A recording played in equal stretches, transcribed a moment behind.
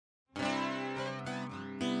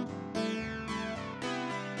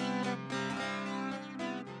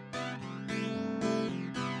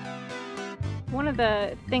One of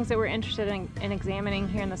the things that we're interested in examining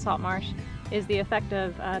here in the salt marsh is the effect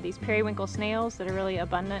of these periwinkle snails that are really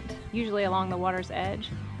abundant, usually along the water's edge,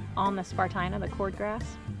 on the spartina, the cordgrass.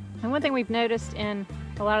 And one thing we've noticed in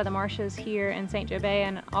a lot of the marshes here in St. Joe Bay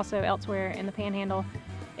and also elsewhere in the Panhandle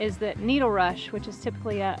is that needle rush, which is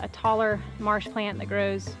typically a taller marsh plant that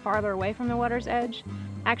grows farther away from the water's edge,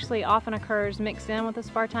 actually often occurs mixed in with the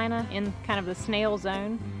spartina in kind of the snail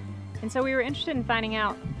zone. And so we were interested in finding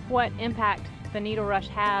out what impact the needle rush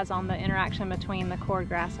has on the interaction between the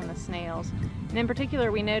cordgrass and the snails. And in particular,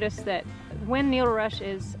 we noticed that when needle rush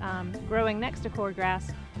is growing next to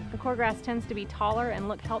cordgrass, the cordgrass tends to be taller and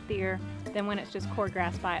look healthier than when it's just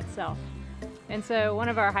cordgrass by itself. And so one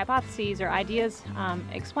of our hypotheses or ideas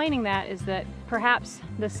explaining that is that perhaps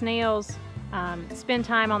the snails spend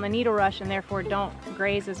time on the needle rush and therefore don't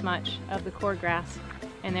graze as much of the cordgrass,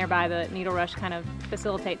 and thereby the needle rush kind of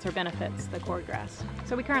facilitates or benefits the cordgrass.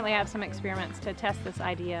 So we currently have some experiments to test this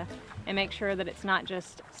idea and make sure that it's not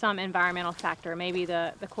just some environmental factor. Maybe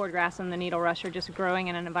the cordgrass and the needle rush are just growing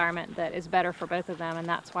in an environment that is better for both of them, and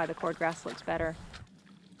that's why the cordgrass looks better.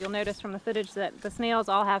 You'll notice from the footage that the snails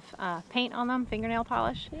all have paint on them, fingernail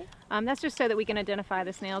polish. That's just so that we can identify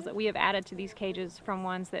the snails that we have added to these cages from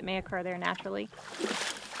ones that may occur there naturally.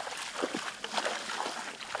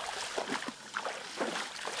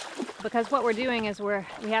 Because what we're doing is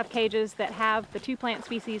we have cages that have the two plant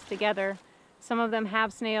species together. Some of them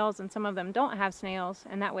have snails and some of them don't have snails,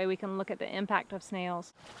 and that way we can look at the impact of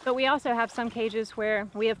snails. But we also have some cages where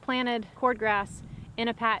we have planted cordgrass in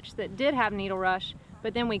a patch that did have needle rush,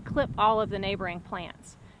 but then we clip all of the neighboring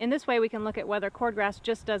plants. In this way we can look at whether cordgrass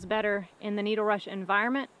just does better in the needle rush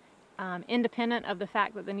environment, independent of the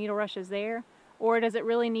fact that the needle rush is there, or does it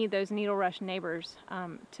really need those needle rush neighbors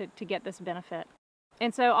to get this benefit.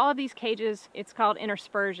 And so all of these cages, it's called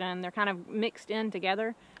interspersion. They're kind of mixed in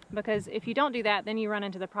together, because if you don't do that, then you run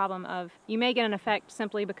into the problem of you may get an effect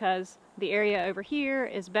simply because the area over here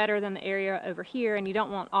is better than the area over here, and you don't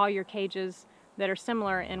want all your cages that are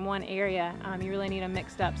similar in one area. You really need them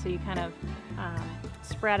mixed up so you kind of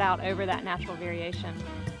spread out over that natural variation.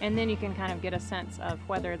 And then you can kind of get a sense of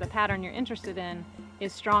whether the pattern you're interested in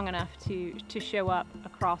is strong enough to show up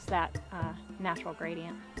across that natural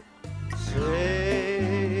gradient. Sail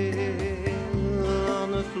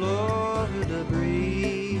on the Florida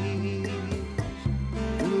breeze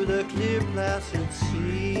through the clear placid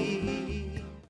sea.